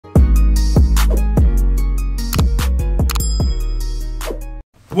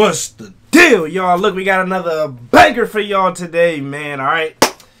What's the deal, y'all? Look, we got another banger for y'all today, man. Alright.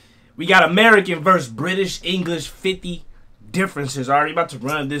 We got American versus British English 50 differences. Already about to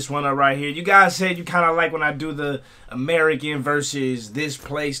run this one up right here. You guys said you kind of like when I do the American versus this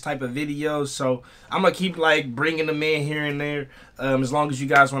place type of videos. So I'm going to keep like bringing them in here and there as long as you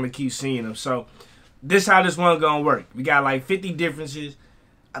guys want to keep seeing them. So this how this one going to work. We got like 50 differences.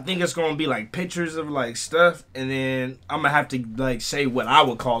 I think it's going to be like pictures of like stuff, and then I'm going to have to like say what I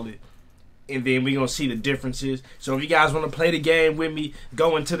would call it, and then we're going to see the differences. So if you guys want to play the game with me,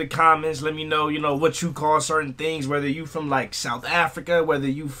 go into the comments, let me know, what you call certain things, whether you from like South Africa, whether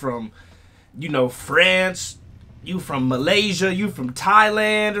you from, France, you from Malaysia, you from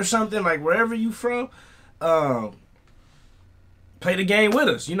Thailand or something, like wherever you from, play the game with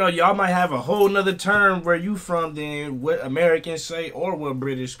us. Y'all might have a whole nother term where you from than what Americans say or what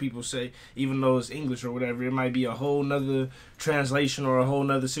British people say, even though it's English or whatever. It might be a whole nother translation or a whole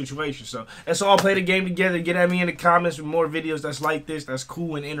nother situation. So let's all play the game together. Get at me in the comments with more videos that's like this, that's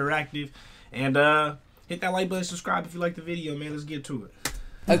cool and interactive. And hit that like button, subscribe if you like the video, man. Let's get to it.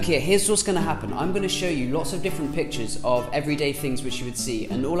 Okay, here's what's going to happen. I'm going to show you lots of different pictures of everyday things which you would see.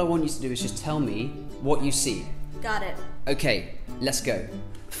 And all I want you to do is just tell me what you see. Got it. Okay, let's go.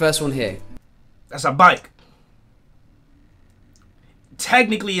 First one here. That's a bike.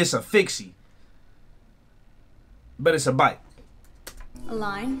 Technically, it's a fixie, but it's a bike. A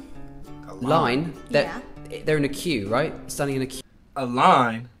line. A Line? Yeah. They're in a queue, right? Standing in a queue. A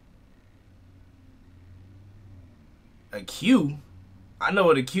line. A queue? I know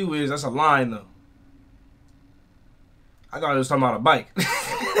what a queue is. That's a line, though. I thought it was talking about a bike.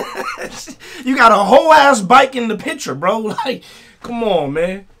 You got a whole ass bike in the picture, bro. Like, come on,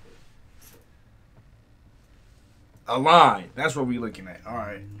 man. A line. That's what we looking at. All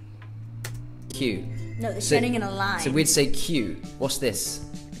right. Queue. No, they're standing in a line. So we'd say queue. What's this?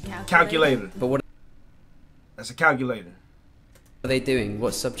 Calculator. But what That's a calculator. are they doing?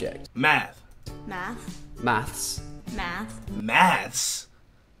 What subject? Math. Math. Maths. Math. Maths.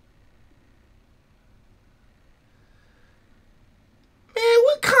 Man,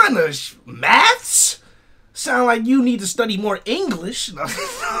 what kind of maths? Sound like you need to study more English.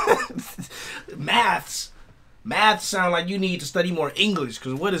 Maths. Maths sound like you need to study more English,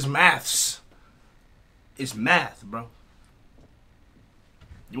 because what is maths? It's math, bro.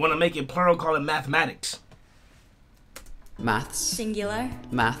 You want to make it plural, call it mathematics. Maths. Singular.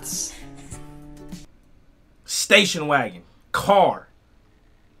 Maths. Station wagon. Car.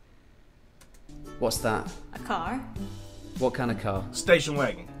 What's that? A car. What kind of car? Station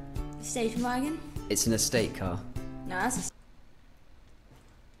wagon. Station wagon. It's an estate car. No, that's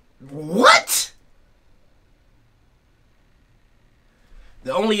a... What?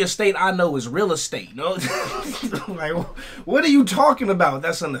 The only estate I know is real estate. No, like, what are you talking about?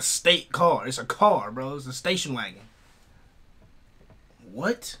 That's an estate car. It's a car, bro. It's a station wagon.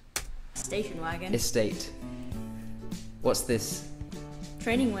 What? Station wagon. Estate. What's this?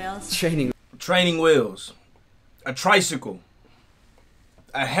 Training wheels. Training. Training wheels. A tricycle.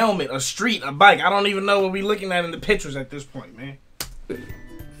 A helmet. A street. A bike. I don't even know what we're looking at in the pictures at this point, man.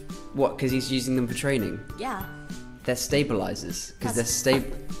 What? Because he's using them for training. Yeah. They're stabilizers. Because they're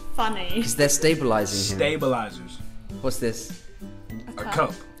Funny. Because they're stabilizing him. Stabilizers. What's this? A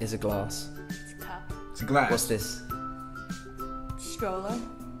cup. Is a glass. It's a cup. It's a glass. What's this? Stroller.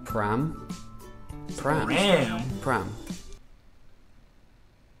 Pram. Pram. Pram.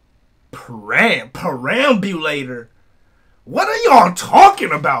 Pram. Perambulator. What are y'all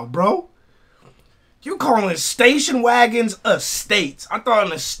talking about, bro? You calling station wagons estates? I thought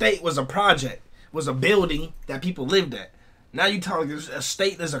an estate was a project, was a building that people lived at. Now you talking a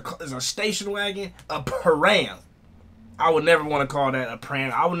state is a station wagon, a pram. I would never want to call that a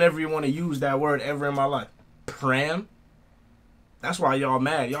pram. I would never even want to use that word ever in my life. Pram. That's why y'all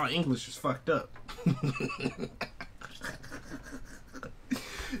mad. Y'all English is fucked up.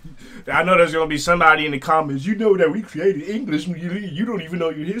 I know there's gonna be somebody in the comments. You know that we created English. You don't even know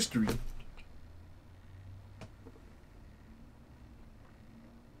your history.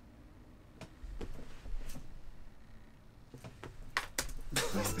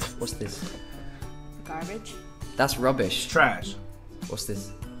 What's this? Garbage. That's rubbish. Trash. What's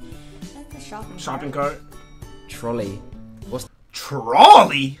this? That's a shopping cart. Shopping cart. Trolley. What's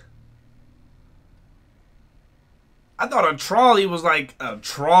Trolley? I thought a trolley was like a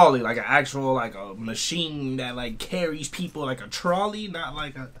trolley, like an actual, like a machine that like carries people, like a trolley, not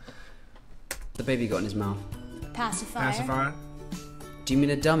like a the baby got in his mouth? Pacifier. pacifier. Do you mean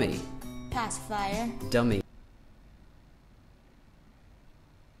a dummy? Pacifier.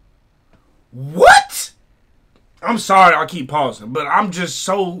 I'm sorry, I'll keep pausing, but I'm just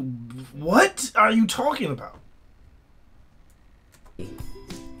so. What are you talking about?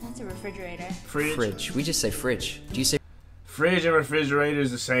 That's a refrigerator. Fridge. We just say fridge. Do you say Fridge and refrigerator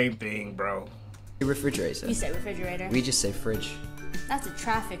is the same thing, bro. refrigerator? You say refrigerator. We just say fridge. That's a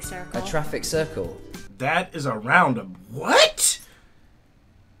traffic circle. A traffic circle. That is a roundabout. What?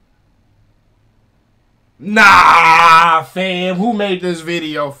 Nah, fam. Who made this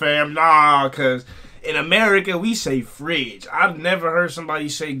video, fam? Nah, cause in America we say fridge. I've never heard somebody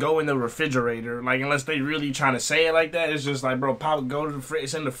say go in the refrigerator. Like unless they really trying to say it like that. It's just like, bro, pop, go to the fridge.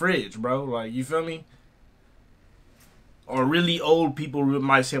 It's in the fridge, bro. Like, you feel me? Or really old people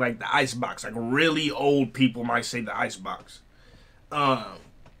might say like the ice box. Like really old people might say the ice box. I've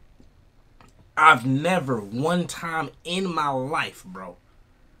never one time in my life, bro.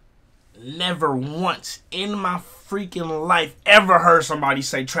 Never once in my freaking life ever heard somebody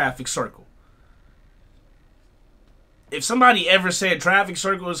say traffic circle. If somebody ever said traffic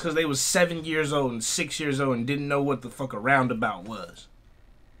circle, it's because they was 7 years old and 6 years old and didn't know what the fuck a roundabout was.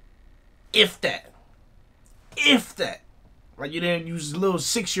 If that. If that. Like, you didn't use a little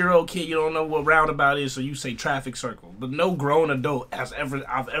 6-year-old kid, you don't know what roundabout is, so you say traffic circle. But no grown adult I've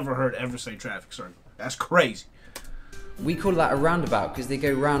ever heard say traffic circle. That's crazy. We call that a roundabout because they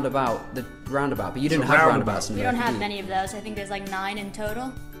go roundabout the roundabout, but you don't a have roundabout. roundabouts in We America. don't have do you? many of those. I think there's like 9 in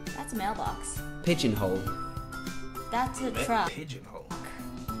total. That's a mailbox. Pigeonhole, That's a truck. Pigeonhole.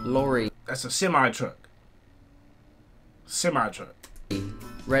 lorry, That's a semi-truck. Semi-truck.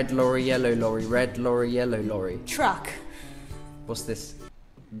 red lorry, yellow lorry, red lorry, yellow lorry. Truck. What's this?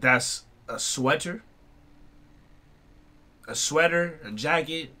 That's a sweater. A sweater, a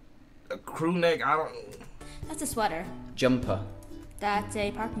jacket, a crew neck. I don't. That's a sweater. Jumper, That's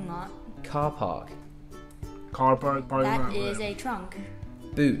a parking lot. car park, Car park, parking That lot. is whatever. a trunk.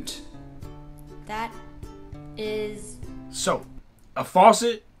 boot, That is Soap. A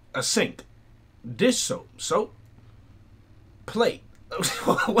faucet, a sink. Dish soap. Soap. Plate.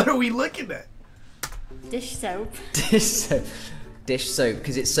 What are we looking at? dish soap. dish soap, dish soap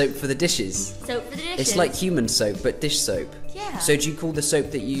because it's soap for the dishes. Soap for the dishes. It's like human soap, but dish soap. Yeah. So do you call the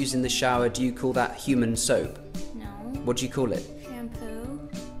soap that you use in the shower, do you call that human soap? No. What do you call it? Shampoo.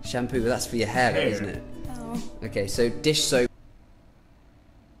 Shampoo, that's for your hair, Hair. isn't it? Oh. Okay, so dish soap,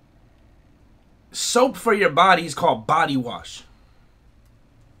 Soap for your body is called body wash.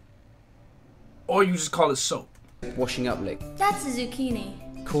 Or you just call it soap. washing up liquid, That's a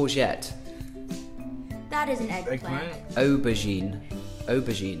zucchini. courgette, That is an eggplant. Eggplant. aubergine,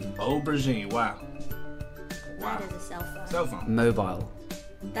 aubergine, Aubergine. Wow. That is a cell phone. Cell phone. mobile.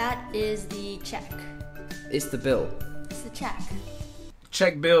 That is the check. It's the bill. It's the check.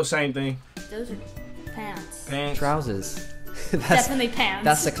 Check bill, same thing. Those are pants. Pants. Trousers. Definitely pants.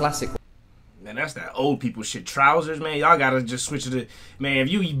 That's a classic one. Man, that's that old people shit. Trousers, man. Y'all gotta just switch it to. Man, if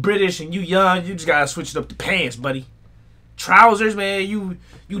you British and you young, you just gotta switch it up to pants, buddy. Trousers, man. You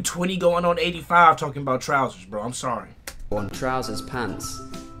 20 going on 85 talking about trousers, bro. I'm sorry. One, trousers, pants.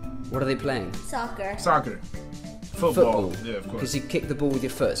 What are they playing? Soccer. Soccer. Football. Yeah, of Because course. you kick the ball with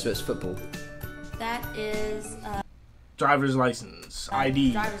your foot, so it's football. That is Driver's license.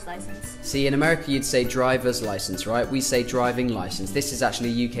 ID. driver's license. See, in America you'd say driver's license, right? We say driving license. This is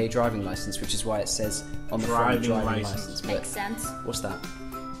actually a UK driving license, which is why it says on the front Driving driving license. license. Makes But sense. what's that?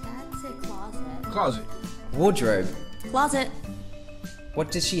 That's a closet. Closet. Wardrobe. Closet. What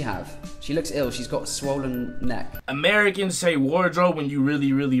does she have? She looks ill. She's got a swollen neck. Americans say wardrobe when you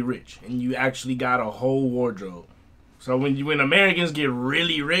really, really rich. And you actually got a whole wardrobe. So when Americans get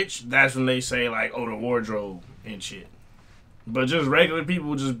really rich, that's when they say like, oh, the wardrobe and shit. But just regular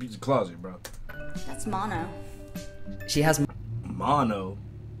people just be the closet, bro. That's mono. She has Mono.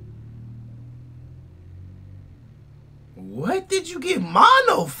 What did you get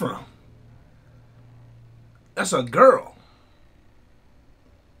mono from? That's a girl.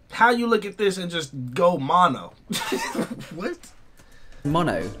 How you look at this and just go mono? What?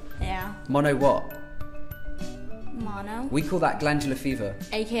 mono. Yeah. Mono what? Mono. We call that glandular fever.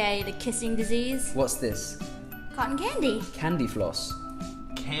 AKA the kissing disease. What's this? Cotton candy. Candy floss.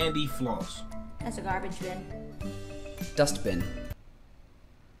 Candy floss. That's a garbage bin. Dustbin.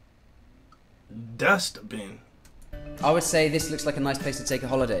 Dustbin. I would say this looks like a nice place to take a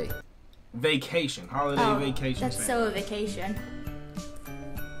holiday. Vacation. Holiday vacation. That's thing. so a vacation.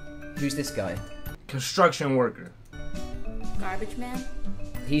 Who's this guy? Construction worker. Garbage man.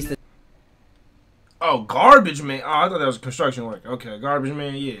 He's the Oh, garbage man. Oh, I thought that was construction worker. Okay, garbage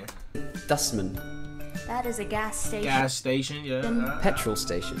man, yeah. dustman. That is a gas station. Gas station, yeah. Petrol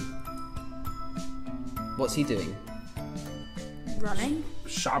station. What's he doing? Running.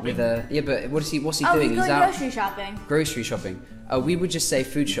 Shopping. Yeah, but what's he Oh, doing? he's going grocery shopping. Grocery shopping. We would just say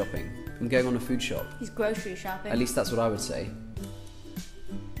food shopping. I'm going on a food shop. He's grocery shopping. At least that's what I would say.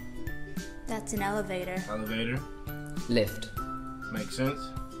 That's an elevator. Elevator. Lift. Makes sense.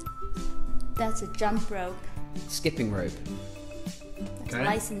 That's a jump rope. Skipping rope. That's Okay. a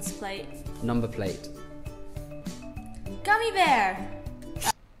license plate. Number plate. Gummy bear.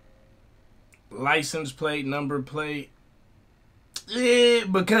 License plate, number plate. Yeah,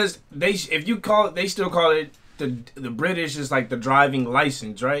 because if you call it, they still call it the British is like the driving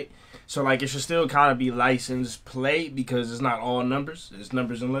license, right? So like it should still kind of be license plate because it's not all numbers; it's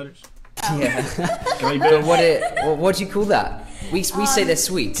numbers and letters. Yeah. Can we build What do you call that? We say they're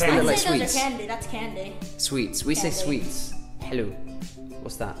sweets. They look I'd like say those sweets. are candy. That's candy. Sweets. We say Candy. sweets. Hello.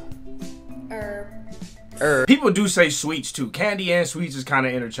 What's that? People do say sweets too. Candy and sweets is kind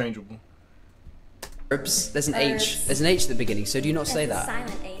of interchangeable. Herbs. There's an H. Herbs. There's an H at the beginning. So do you not say That's that? a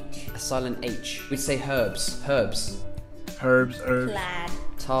silent H. A silent H. We'd say herbs. Herbs. Herbs, herbs. Plaid.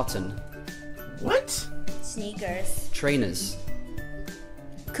 Tartan. What? Sneakers. Trainers.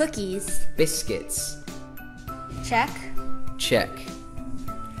 Cookies. Biscuits. Check. Check.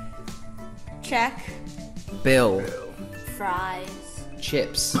 Check. Bill. Fries.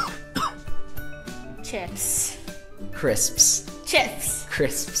 Chips. Chips. Crisps. Chips.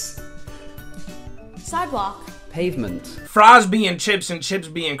 Crisps. Sidewalk. Pavement. Fries being chips and chips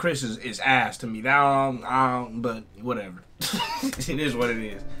being crisps is ass to me. But whatever. It is what it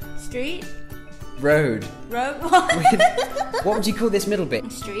is. Street. Road. Road. What would you call this middle bit? The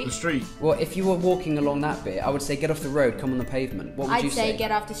Street. street. Well, if you were walking along that bit, I would say get off the road, come on the pavement. What would I'd you say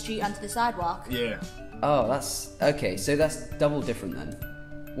get off the street onto the sidewalk. Yeah. Oh, that's okay. So that's double different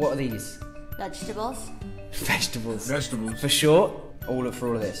then. What are these? Vegetables. Vegetables. Vegetables. For short, for all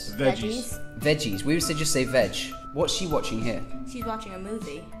of this. Veggies. Veggies. We would say just say veg. What's she watching here? She's watching a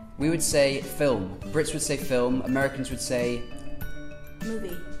movie. We would say film. Brits would say film. Americans would say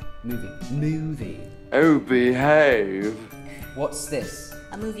Movie. movie. Movie. Oh, behave. What's this?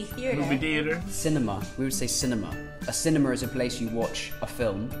 A movie theater. Movie theater. Cinema. We would say cinema. A cinema is a place you watch a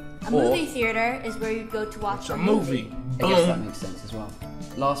film. A movie theater is where you go to watch It's a movie. I guess that Boom. makes sense as well.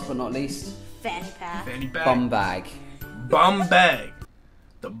 Last but not least, Fanny pack. Fanny bag. bum bag. Bum bag.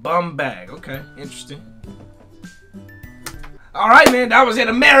 The bum bag. Okay, interesting. All right, man. That was it.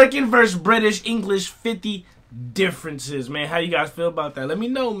 American versus British English 50 differences, man. How you guys feel about that? Let me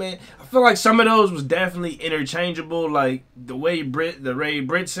know, man. I feel like some of those was definitely interchangeable, like the way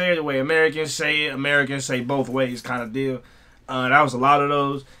Brits say it, the way Americans say it. Americans say both ways, kind of deal. That was a lot of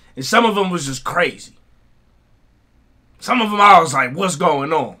those, and some of them was just crazy. Some of them I was like, "What's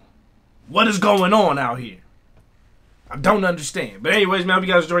going on? What is going on out here?" I don't understand. But anyways, man, I hope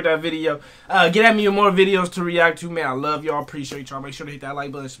you guys enjoyed that video. Get at me with more videos to react to, man. I love y'all. Appreciate y'all. Make sure to hit that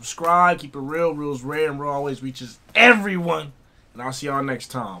like button, subscribe. Keep it real. Rules rare and raw always reaches everyone. And I'll see y'all next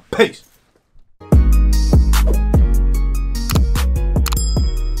time. Peace.